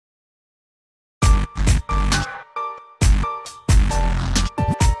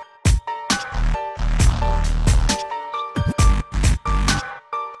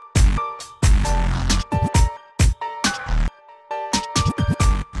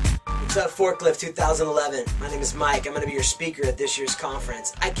What's up, Forklift 2011? My name is Mike. I'm going to be your speaker at this year's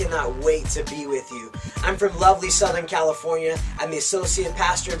conference. I cannot wait to be with you. I'm from lovely Southern California. I'm the Associate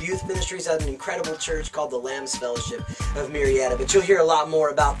Pastor of Youth Ministries at an incredible church called the Lambs Fellowship of Marietta. But you'll hear a lot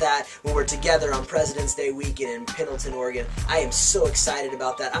more about that when we're together on President's Day weekend in Pendleton, Oregon. I am so excited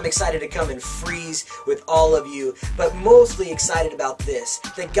about that. I'm excited to come and freeze with all of you, but mostly excited about this,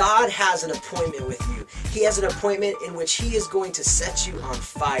 that God has an appointment with you. He has an appointment in which He is going to set you on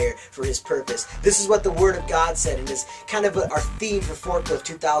fire for His purpose. This is what the Word of God said, and it's kind of our theme for Forklift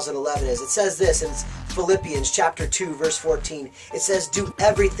 2011 is. It says this in Philippians chapter 2, verse 14. It says, "Do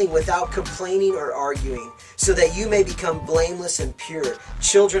everything without complaining or arguing, so that you may become blameless and pure,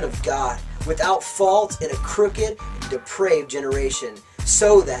 children of God, without fault in a crooked and depraved generation,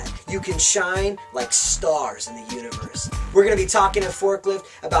 so that you can shine like stars in the universe." We're going to be talking at Forklift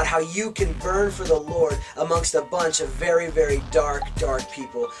about how you can burn for the Lord amongst a bunch of very, very dark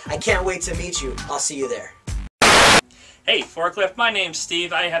people. I can't wait to meet you. I'll see you there. Hey Forklift, my name's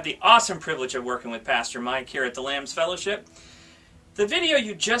Steve. I have the awesome privilege of working with Pastor Mike here at the Lambs Fellowship. The video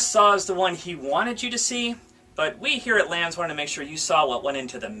you just saw is the one he wanted you to see, but we here at Lambs wanted to make sure you saw what went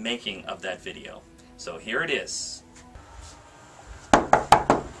into the making of that video. So here it is.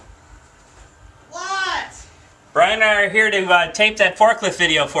 What? Brian and I are here to tape that forklift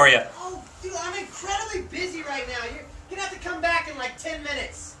video for you. Oh, dude, I'm incredibly busy right now. You're going to have to come back in like 10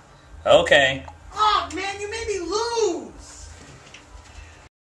 minutes. Okay. Oh, man, you made me lose.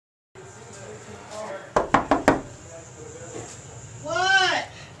 What?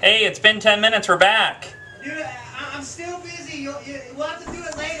 Hey, it's been 10 minutes. We're back. Dude, I'm still busy. We'll have to do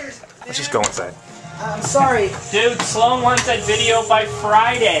it later. Let's just go inside. I'm sorry. Dude, Sloan wants that video by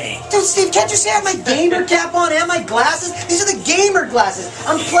Friday. Dude, Steve, can't you see I have my gamer cap on and my glasses? These are the gamer glasses.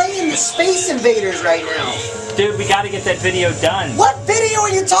 I'm playing the Space Invaders right now. Dude, we gotta get that video done. What video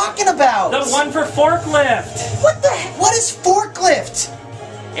are you talking about? The one for Forklift. What the heck? What is Forklift?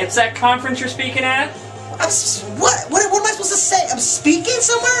 It's that conference you're speaking at? What am I supposed to say? I'm speaking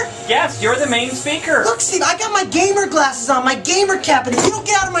somewhere? Yes, you're the main speaker. Look, Steve, I got my gamer glasses on, my gamer cap, and if you don't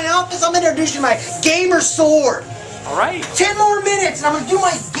get out of my office, I'm going to introduce you to my gamer sword. All right. 10 more minutes, and I'm going to do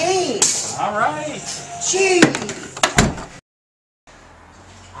my game. All right. Jeez.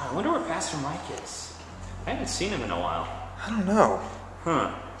 I wonder where Pastor Mike is. I haven't seen him in a while. I don't know.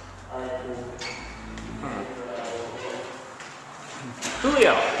 Huh.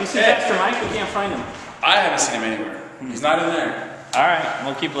 Julio, you see Pastor Mike? We can't find him. I haven't seen him anywhere. He's not in there. All right,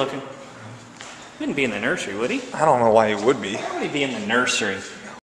 we'll keep looking. He wouldn't be in the nursery, would he? I don't know why he would be. Why would he be in the nursery?